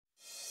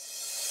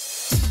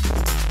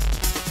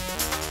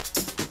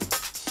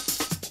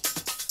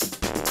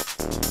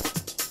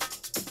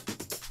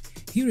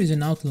Here is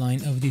an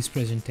outline of this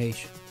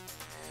presentation.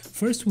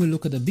 First, we'll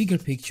look at the bigger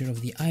picture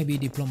of the IB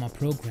Diploma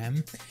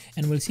Programme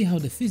and we'll see how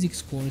the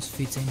physics course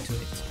fits into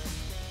it.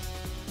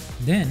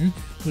 Then,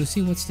 we'll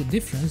see what's the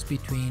difference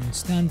between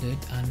standard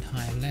and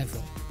higher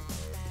level.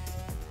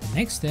 The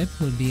next step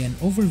will be an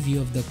overview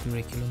of the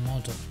curriculum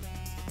model.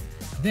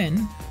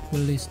 Then,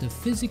 we'll list the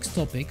physics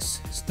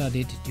topics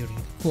studied during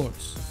the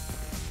course.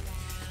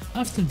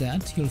 After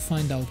that, you'll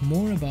find out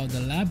more about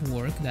the lab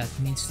work that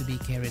needs to be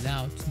carried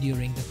out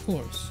during the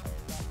course.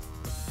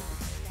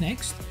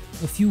 Next,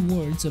 a few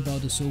words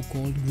about the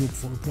so-called Group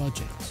 4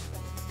 project.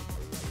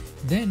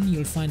 Then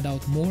you'll find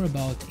out more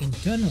about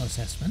internal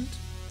assessment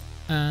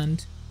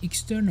and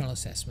external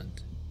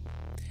assessment.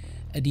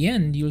 At the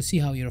end, you'll see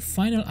how your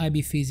final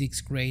IB Physics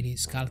grade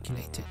is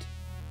calculated.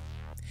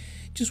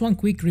 Just one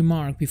quick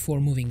remark before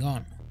moving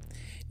on.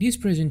 This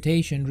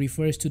presentation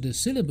refers to the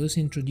syllabus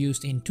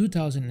introduced in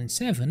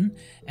 2007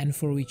 and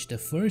for which the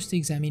first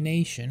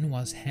examination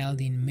was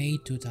held in May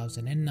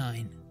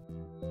 2009.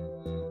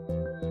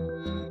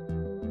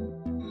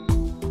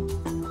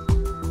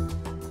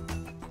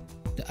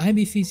 The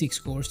IB Physics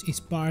course is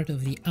part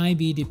of the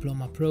IB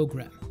Diploma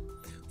Programme.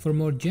 For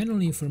more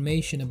general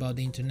information about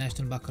the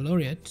International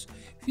Baccalaureate,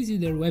 visit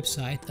their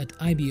website at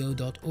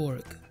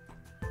ibo.org.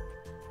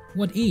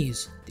 What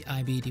is the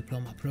IB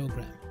Diploma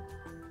Programme?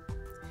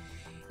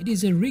 It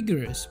is a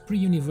rigorous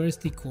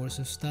pre-university course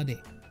of study.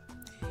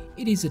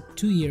 It is a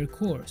 2-year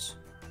course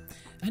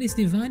and is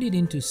divided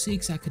into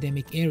 6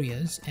 academic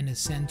areas and a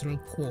central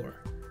core,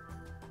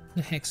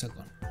 the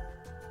hexagon.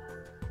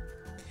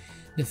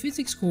 The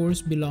physics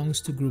course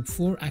belongs to Group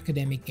 4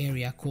 academic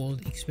area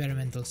called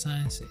Experimental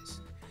Sciences.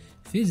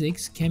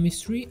 Physics,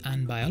 chemistry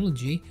and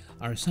biology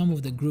are some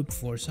of the Group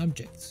 4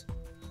 subjects.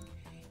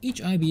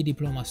 Each IB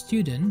Diploma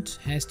student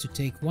has to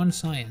take one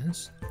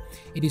science.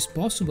 It is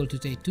possible to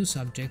take 2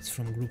 subjects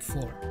from Group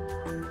 4.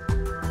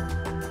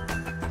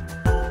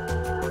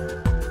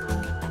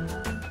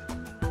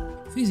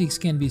 Physics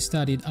can be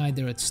studied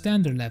either at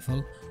standard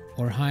level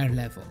or higher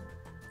level.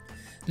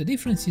 The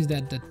difference is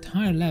that at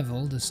higher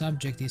level the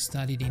subject is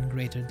studied in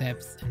greater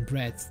depth and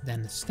breadth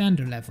than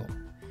standard level.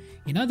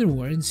 In other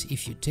words,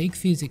 if you take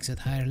physics at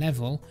higher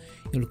level,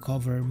 you'll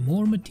cover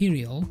more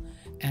material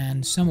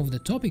and some of the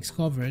topics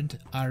covered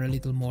are a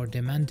little more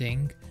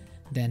demanding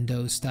than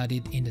those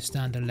studied in the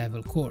standard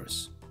level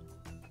course.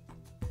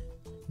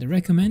 The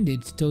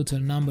recommended total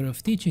number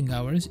of teaching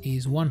hours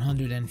is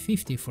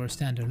 150 for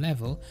standard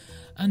level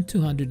and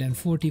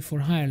 240 for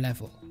higher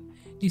level.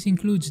 This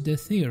includes the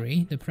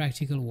theory, the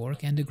practical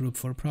work and the Group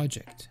 4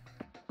 project.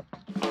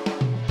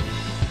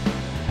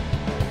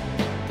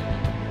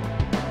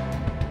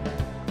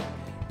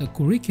 The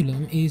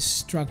curriculum is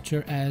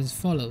structured as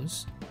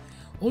follows.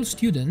 All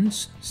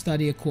students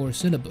study a core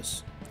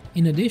syllabus.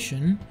 In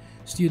addition,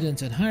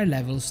 students at higher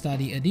level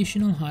study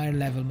additional higher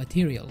level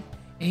material,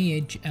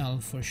 AHL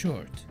for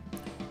short.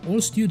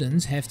 All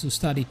students have to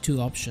study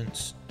 2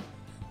 options.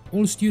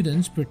 All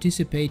students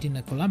participate in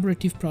a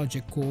collaborative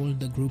project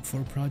called the Group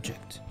 4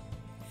 project.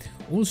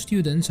 All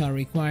students are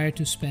required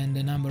to spend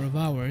a number of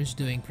hours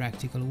doing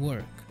practical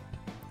work.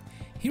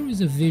 Here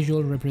is a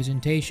visual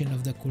representation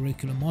of the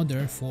curriculum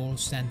model for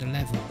standard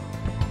level.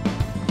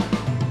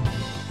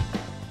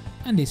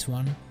 And this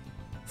one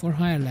for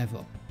higher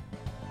level.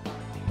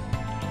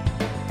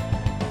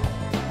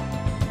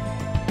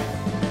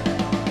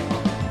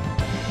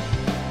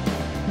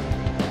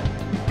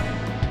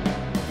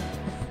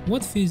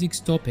 What physics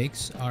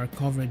topics are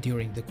covered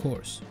during the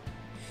course?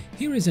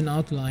 Here is an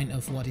outline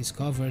of what is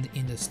covered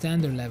in the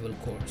standard level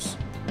course.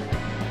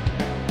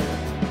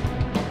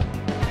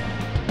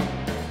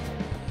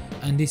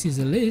 And this is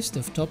a list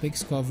of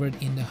topics covered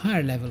in the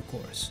higher level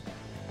course.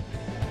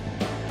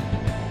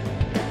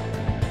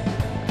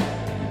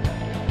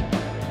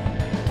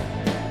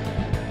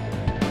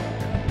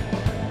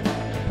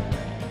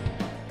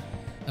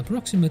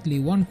 Approximately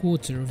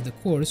 1/4 of the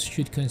course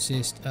should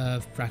consist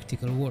of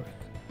practical work.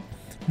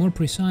 More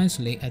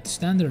precisely, at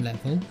standard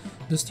level,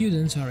 the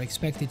students are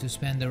expected to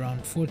spend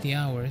around 40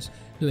 hours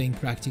doing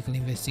practical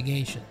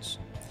investigations.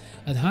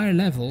 At higher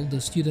level,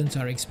 the students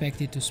are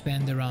expected to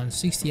spend around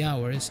 60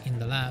 hours in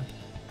the lab.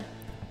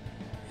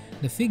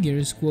 The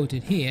figures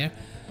quoted here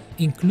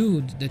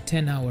include the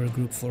 10-hour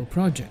Group 4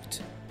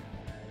 project.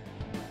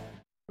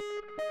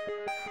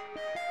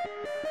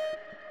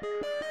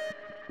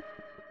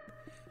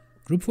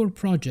 Group 4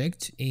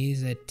 project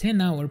is a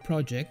 10-hour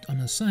project on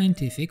a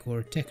scientific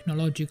or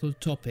technological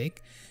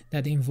topic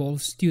that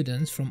involves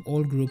students from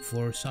all Group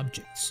 4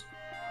 subjects.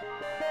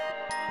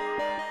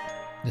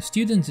 The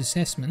student's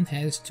assessment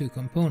has 2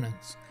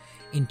 components: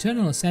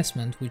 internal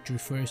assessment, which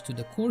refers to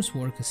the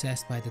coursework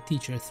assessed by the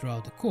teacher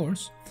throughout the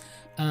course,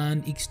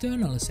 and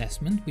external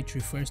assessment, which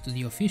refers to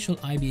the official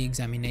IB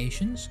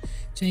examinations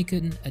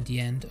taken at the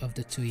end of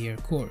the 2-year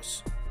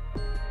course.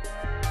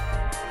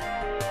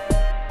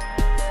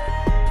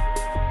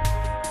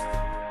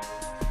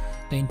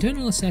 The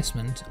internal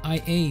assessment,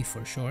 IA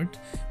for short,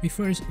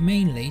 refers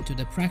mainly to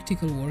the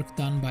practical work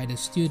done by the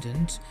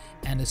student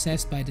and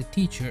assessed by the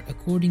teacher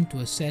according to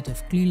a set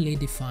of clearly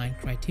defined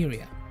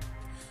criteria.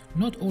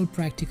 Not all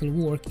practical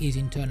work is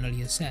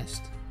internally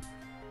assessed.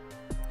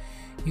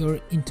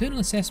 Your internal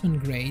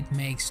assessment grade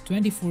makes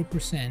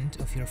 24%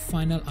 of your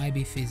final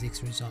IB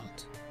Physics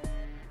result.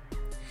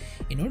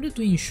 In order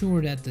to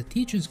ensure that the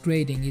teacher's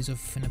grading is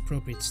of an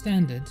appropriate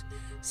standard,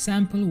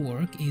 sample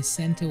work is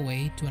sent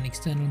away to an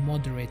external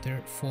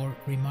moderator for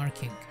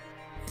remarking.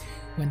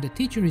 When the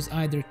teacher is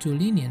either too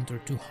lenient or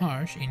too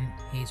harsh in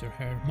his or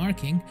her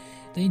marking,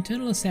 the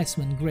internal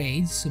assessment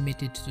grades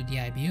submitted to the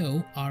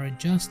IBO are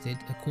adjusted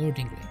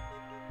accordingly.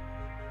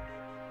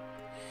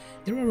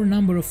 There are a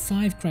number of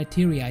 5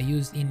 criteria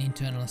used in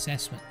internal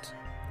assessment.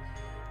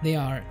 They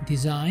are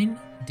Design,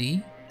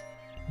 D,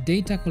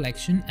 Data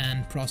Collection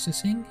and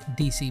Processing,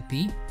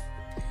 DCP,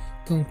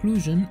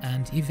 Conclusion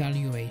and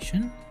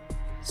Evaluation,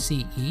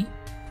 CE,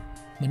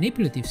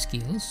 Manipulative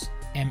Skills,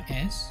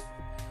 MS,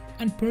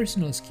 and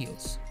Personal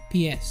Skills,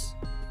 PS.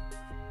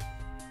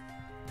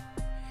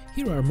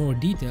 Here are more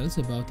details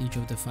about each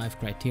of the 5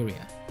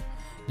 criteria.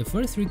 The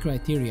first 3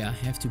 criteria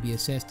have to be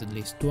assessed at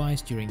least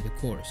twice during the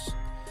course.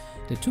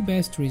 The 2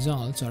 best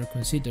results are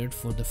considered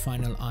for the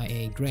final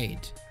IA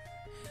grade.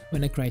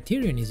 When a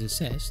criterion is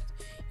assessed,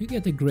 you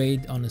get a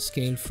grade on a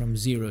scale from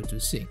 0 to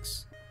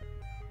 6.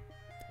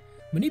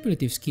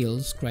 Manipulative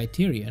skills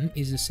criterion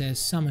is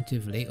assessed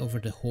summatively over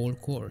the whole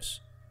course.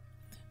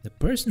 The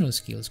personal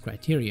skills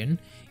criterion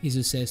is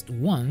assessed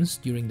once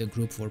during the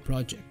Group 4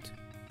 project.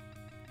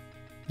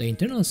 The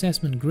internal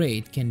assessment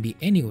grade can be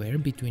anywhere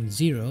between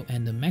 0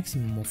 and a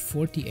maximum of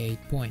 48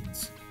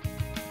 points.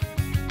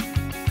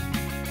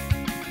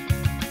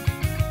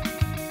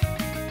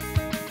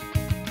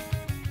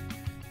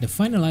 The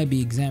final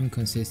IB exam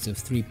consists of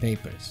 3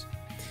 papers.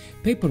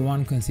 Paper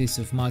 1 consists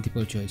of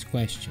multiple choice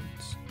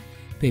questions.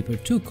 Paper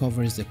 2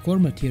 covers the core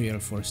material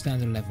for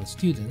standard level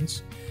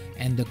students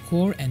and the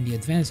core and the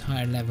advanced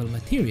higher level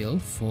material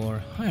for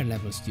higher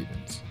level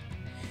students.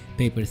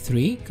 Paper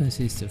 3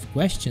 consists of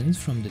questions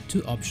from the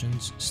 2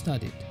 options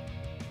studied.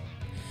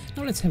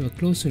 Now let's have a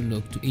closer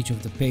look to each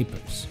of the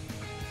papers.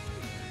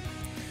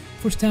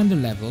 For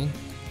standard level,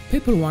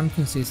 Paper 1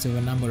 consists of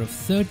a number of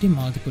 30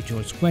 multiple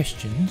choice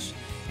questions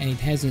and it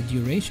has a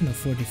duration of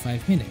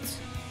 45 minutes.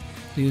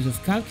 The use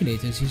of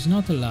calculators is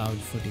not allowed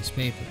for this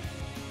paper.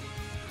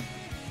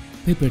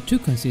 Paper 2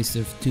 consists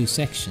of 2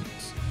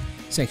 sections,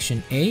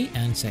 Section A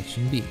and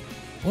Section B.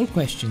 All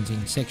questions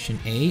in Section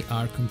A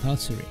are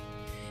compulsory.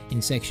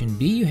 In Section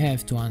B you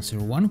have to answer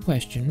 1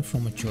 question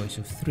from a choice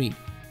of 3.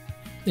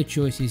 The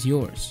choice is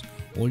yours.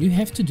 All you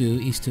have to do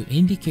is to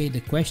indicate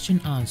the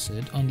question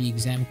answered on the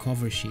exam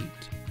cover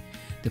sheet.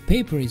 The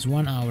paper is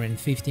 1 hour and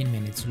 15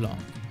 minutes long.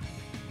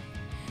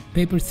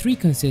 Paper 3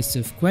 consists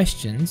of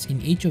questions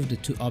in each of the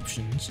 2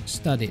 options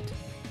studied.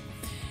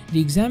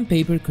 The exam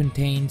paper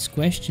contains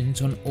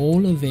questions on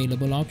all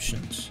available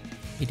options.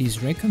 It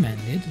is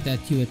recommended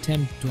that you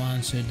attempt to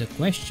answer the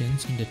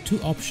questions in the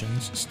 2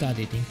 options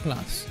studied in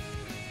class.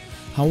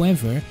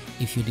 However,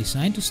 if you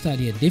decide to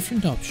study a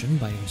different option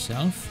by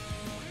yourself,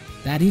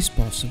 that is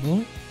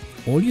possible.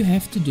 All you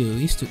have to do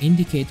is to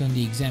indicate on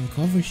the exam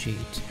cover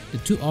sheet the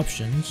 2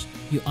 options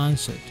you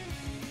answered.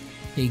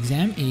 The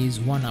exam is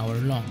 1 hour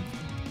long.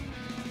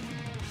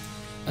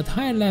 At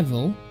higher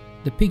level,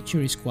 the picture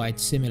is quite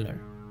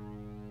similar.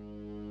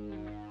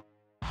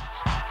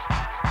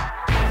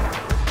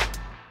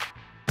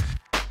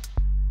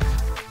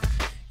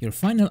 Your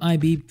final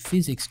IB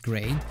Physics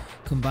grade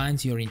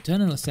combines your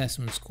internal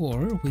assessment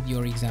score with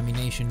your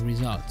examination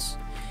results.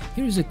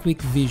 Here is a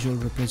quick visual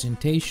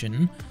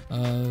representation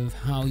of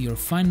how your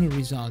final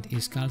result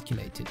is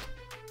calculated.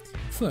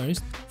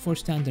 First, for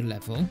standard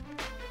level,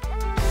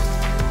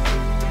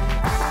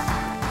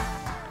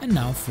 and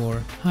now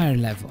for higher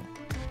level.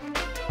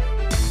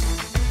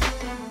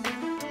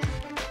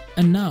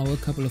 And now a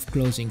couple of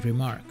closing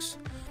remarks.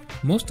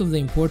 Most of the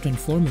important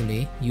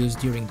formulae used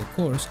during the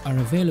course are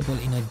available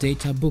in a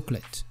data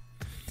booklet.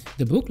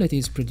 The booklet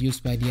is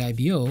produced by the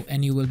IBO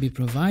and you will be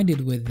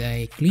provided with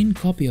a clean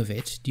copy of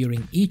it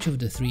during each of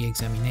the 3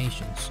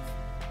 examinations.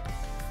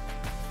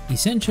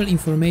 Essential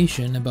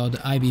information about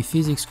the IB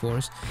Physics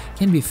course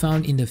can be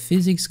found in the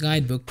Physics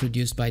guidebook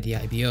produced by the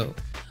IBO.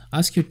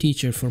 Ask your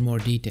teacher for more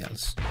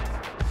details.